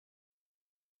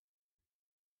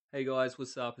Hey guys,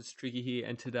 what's up? It's Tricky here,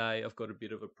 and today I've got a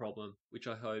bit of a problem, which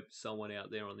I hope someone out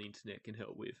there on the internet can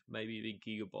help with. Maybe the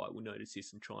Gigabyte will notice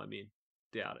this and chime in.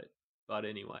 Doubt it. But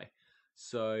anyway,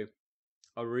 so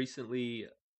I recently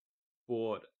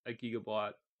bought a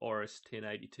Gigabyte Aorus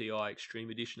 1080 Ti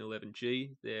Extreme Edition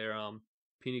 11G. Their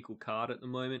pinnacle card at the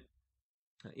moment.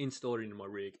 Installed it into my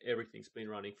rig. Everything's been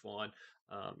running fine.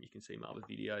 You can see my other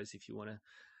videos if you want to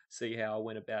see how I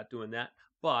went about doing that.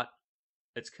 But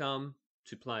it's come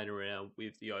to playing around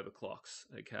with the overclocks,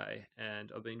 okay,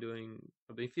 and I've been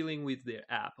fiddling with their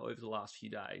app over the last few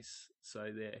days.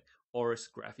 So their Aorus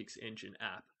Graphics Engine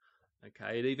app,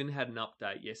 okay, it even had an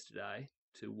update yesterday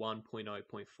to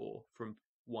 1.0.4 from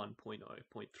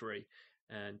 1.0.3.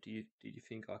 And did you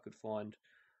think I could find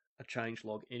a change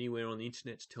log anywhere on the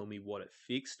internet to tell me what it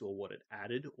fixed or what it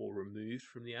added or removed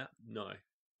from the app? No,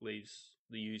 leaves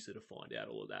the user to find out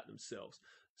all of that themselves.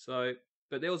 So,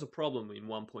 but there was a problem in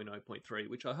 1.0.3,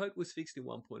 which I hope was fixed in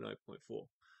 1.0.4,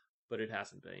 but it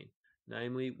hasn't been.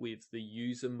 Namely, with the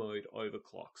user mode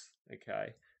overclocks.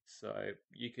 Okay, so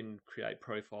you can create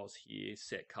profiles here,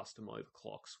 set custom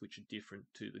overclocks, which are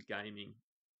different to the gaming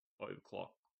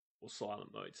overclock or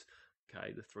silent modes.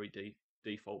 Okay, the 3D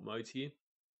default modes here.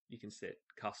 You can set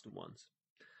custom ones.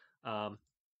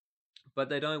 But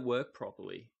they don't work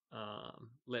properly.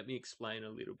 Let me explain a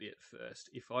little bit first.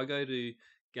 If I go to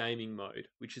gaming mode,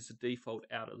 which is the default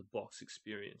out of the box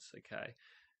experience, okay,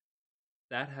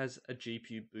 that has a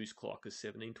GPU boost clock of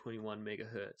 1721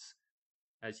 megahertz.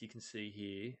 As you can see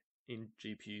here in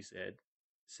GPU Z,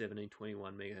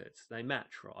 1721 megahertz. They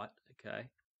match, right? Okay,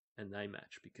 and they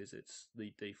match because it's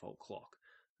the default clock.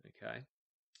 Okay.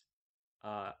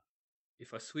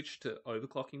 If I switch to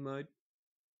overclocking mode,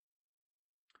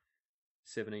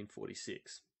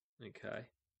 1746. Okay,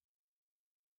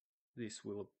 this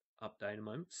will update in a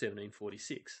moment.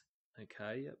 1746.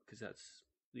 Okay, yeah, because that's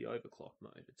the overclock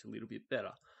mode. It's a little bit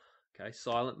better. Okay,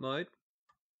 silent mode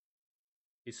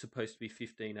is supposed to be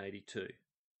 1582.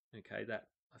 Okay, that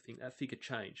I think that figure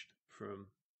changed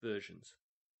from versions,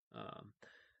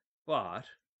 but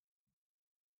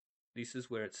this is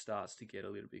where it starts to get a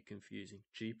little bit confusing.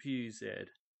 GPU Z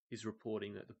is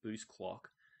reporting that the boost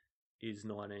clock is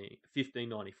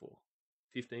 1594.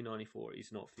 1594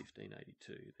 is not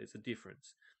 1582. There's a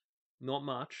difference. Not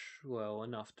much, well,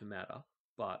 enough to matter,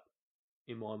 but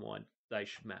in my mind, they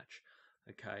should match.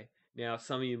 Okay. Now,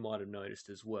 some of you might have noticed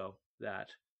as well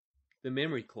that the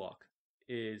memory clock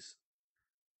is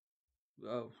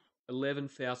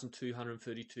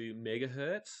 11,232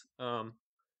 megahertz.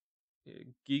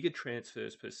 Giga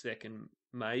transfers per second,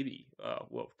 maybe.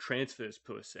 Transfers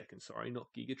per second, sorry,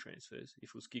 not giga transfers.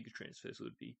 If it was giga transfers, it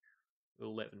would be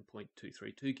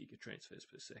 11.232 giga transfers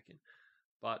per second.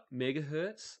 But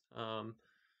megahertz,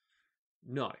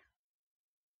 no.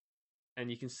 And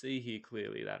you can see here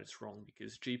clearly that it's wrong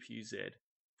because GPU Z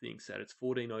thinks that it's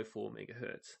 1404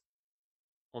 megahertz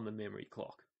on the memory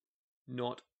clock,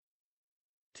 not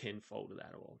tenfold of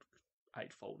that or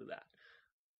eightfold of that.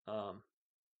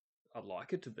 I'd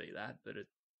like it to be that, but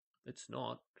it's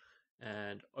not.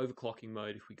 And overclocking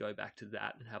mode, if we go back to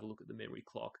that and have a look at the memory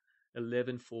clock,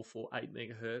 11448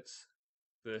 megahertz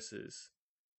versus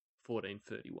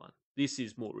 1431. This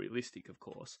is more realistic, of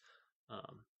course.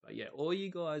 But yeah, all you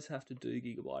guys have to do,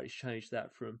 Gigabyte, is change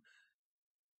that from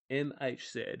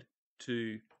MHZ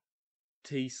to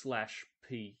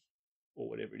T/P or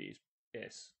whatever it is,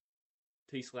 S.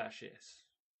 T/S.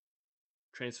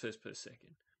 Transfers per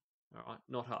second. All right,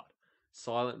 not hard.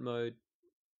 Silent mode,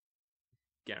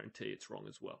 guarantee it's wrong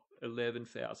as well.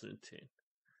 11,010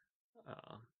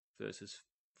 versus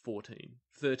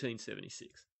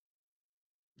 1376.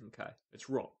 Okay, it's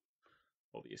wrong,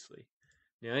 obviously.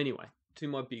 Now, anyway, to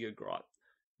my bigger gripe,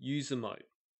 user mode.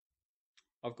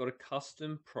 I've got a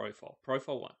custom profile,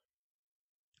 profile 1.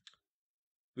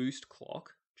 Boost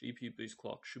clock, GPU boost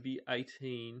clock should be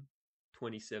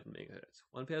 1827 megahertz,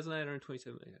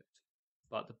 1827 megahertz.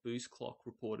 But the boost clock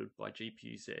reported by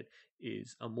GPU Z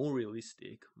is a more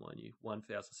realistic, mind you,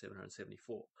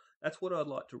 1774. That's what I'd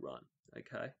like to run,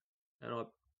 okay? And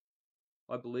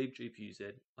I believe GPU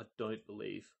Z. I don't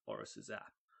believe Aorus's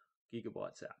app,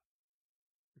 Gigabyte's app,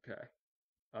 okay?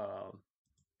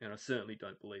 And I certainly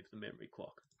don't believe the memory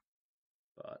clock.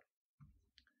 But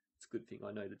it's a good thing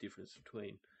I know the difference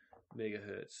between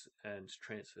megahertz and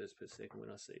transfers per second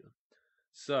when I see them.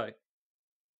 So,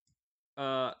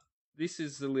 this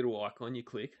is the little icon you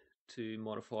click to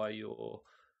modify your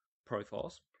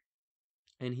profiles.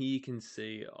 And here you can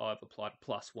see I've applied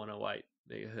plus 108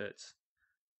 megahertz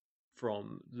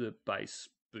from the base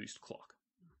boost clock.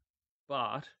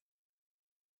 But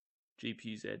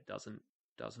GPU Z doesn't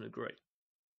agree.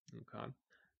 Okay.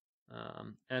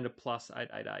 and a plus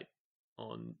 888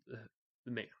 on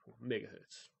the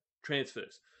megahertz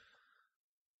transfers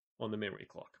on the memory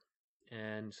clock.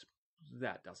 And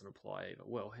that doesn't apply either.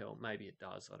 Well, hell, maybe it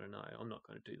does. I don't know. I'm not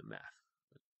going to do the math,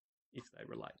 if they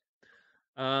relate.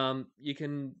 You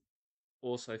can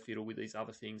also fiddle with these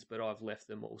other things, but I've left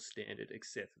them all standard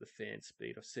except for the fan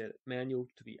speed. I've set manual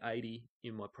to be 80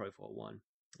 in my profile 1.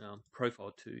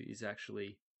 Profile 2 is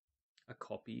actually a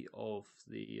copy of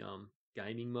the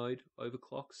gaming mode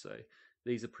overclock, so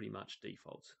these are pretty much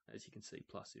defaults, as you can see,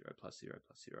 +0, +0,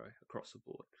 +0 across the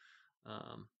board.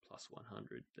 Plus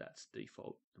 100, that's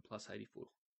default, and plus 84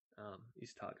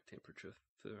 is target temperature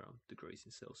for degrees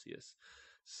in Celsius.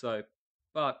 So,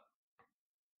 but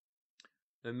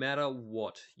no matter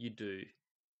what you do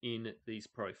in these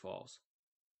profiles,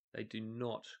 they do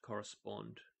not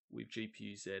correspond with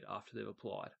GPU Z after they've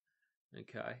applied.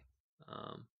 Okay,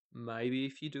 maybe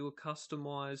if you do a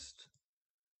customized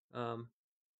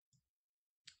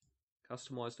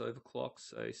overclock,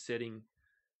 so setting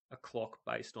a clock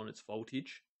based on its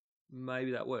voltage,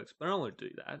 maybe that works. But I don't want to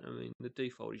do that. I mean, the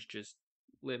default is just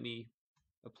let me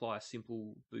apply a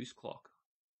simple boost clock,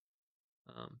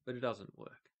 but it doesn't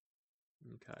work.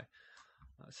 Okay,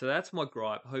 so that's my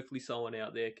gripe. Hopefully someone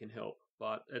out there can help,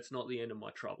 but it's not the end of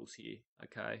my troubles here.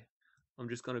 Okay, I'm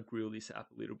just going to grill this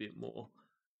app a little bit more.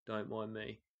 Don't mind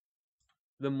me.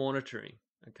 The monitoring.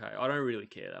 Okay, I don't really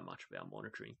care that much about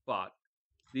monitoring, but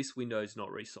this window is not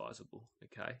resizable.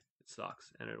 Okay, it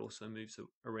sucks, and it also moves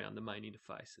around the main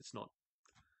interface. It's not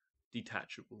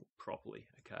detachable properly.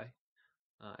 Okay,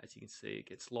 as you can see, it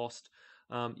gets lost.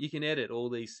 You can edit all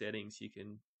these settings. You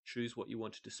can choose what you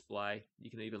want to display. You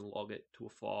can even log it to a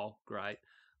file. Great,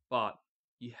 but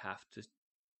you have to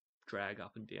drag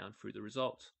up and down through the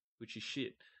results, which is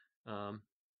shit.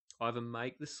 Either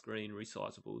make the screen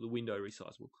resizable, the window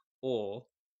resizable, or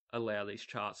allow these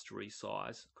charts to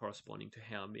resize corresponding to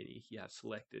how many you have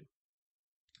selected.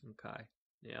 Okay,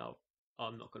 now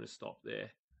I'm not going to stop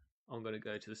there. I'm going to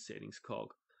go to the settings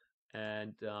cog,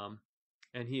 and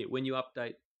here, when you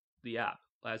update the app,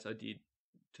 as I did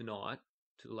tonight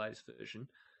to the latest version,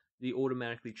 the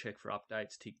automatically check for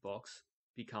updates tick box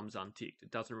becomes unticked. It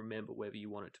doesn't remember whether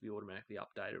you want it to be automatically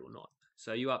updated or not.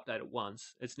 So you update it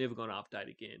once, it's never going to update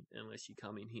again unless you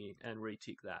come in here and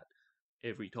retick that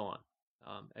every time.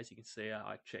 As you can see,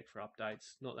 I checked for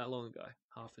updates not that long ago,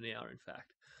 half an hour in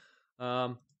fact.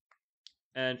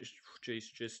 And geez,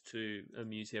 just to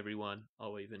amuse everyone,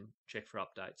 I'll even check for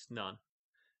updates. None.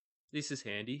 This is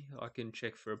handy. I can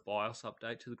check for a BIOS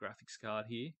update to the graphics card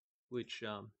here, which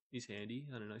is handy.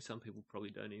 I don't know, some people probably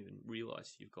don't even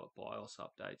realize you've got BIOS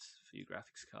updates for your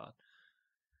graphics card.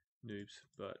 Noobs,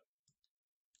 but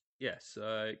yeah,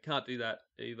 so can't do that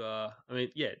either. I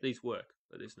mean, yeah, these work,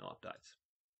 but there's no updates.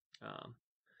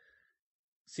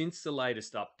 Since the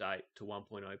latest update to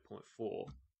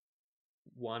 1.0.4,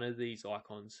 one of these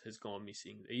icons has gone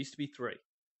missing. There used to be 3.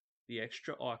 The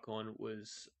extra icon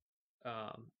was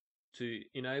to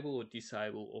enable or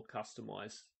disable or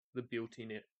customize the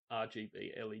built-in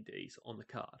RGB LEDs on the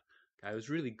card. Okay, it was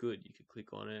really good. You could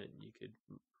click on it and you could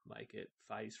make it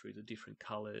phase through the different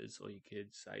colors, or you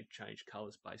could say change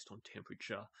colors based on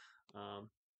temperature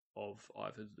of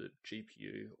either the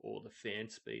GPU or the fan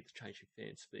speed, the changing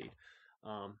fan speed,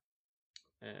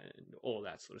 and all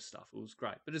that sort of stuff. It was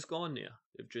great, but it's gone now.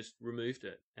 They've just removed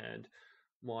it, and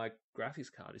my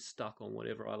graphics card is stuck on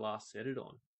whatever I last set it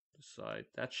on. So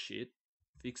that's shit.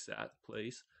 Fix that,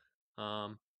 please.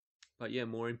 But yeah,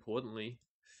 more importantly,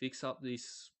 fix up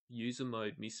this user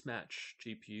mode mismatch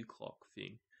GPU clock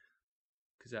thing,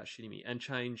 because that's shitting me. And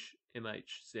change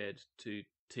MHZ to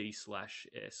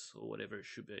T/S or whatever it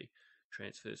should be,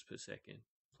 transfers per second,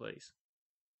 please.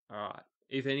 All right.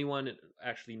 If anyone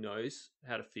actually knows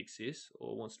how to fix this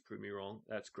or wants to prove me wrong,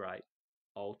 that's great.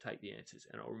 I'll take the answers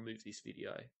and I'll remove this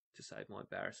video to save my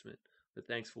embarrassment. But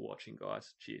thanks for watching,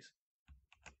 guys. Cheers.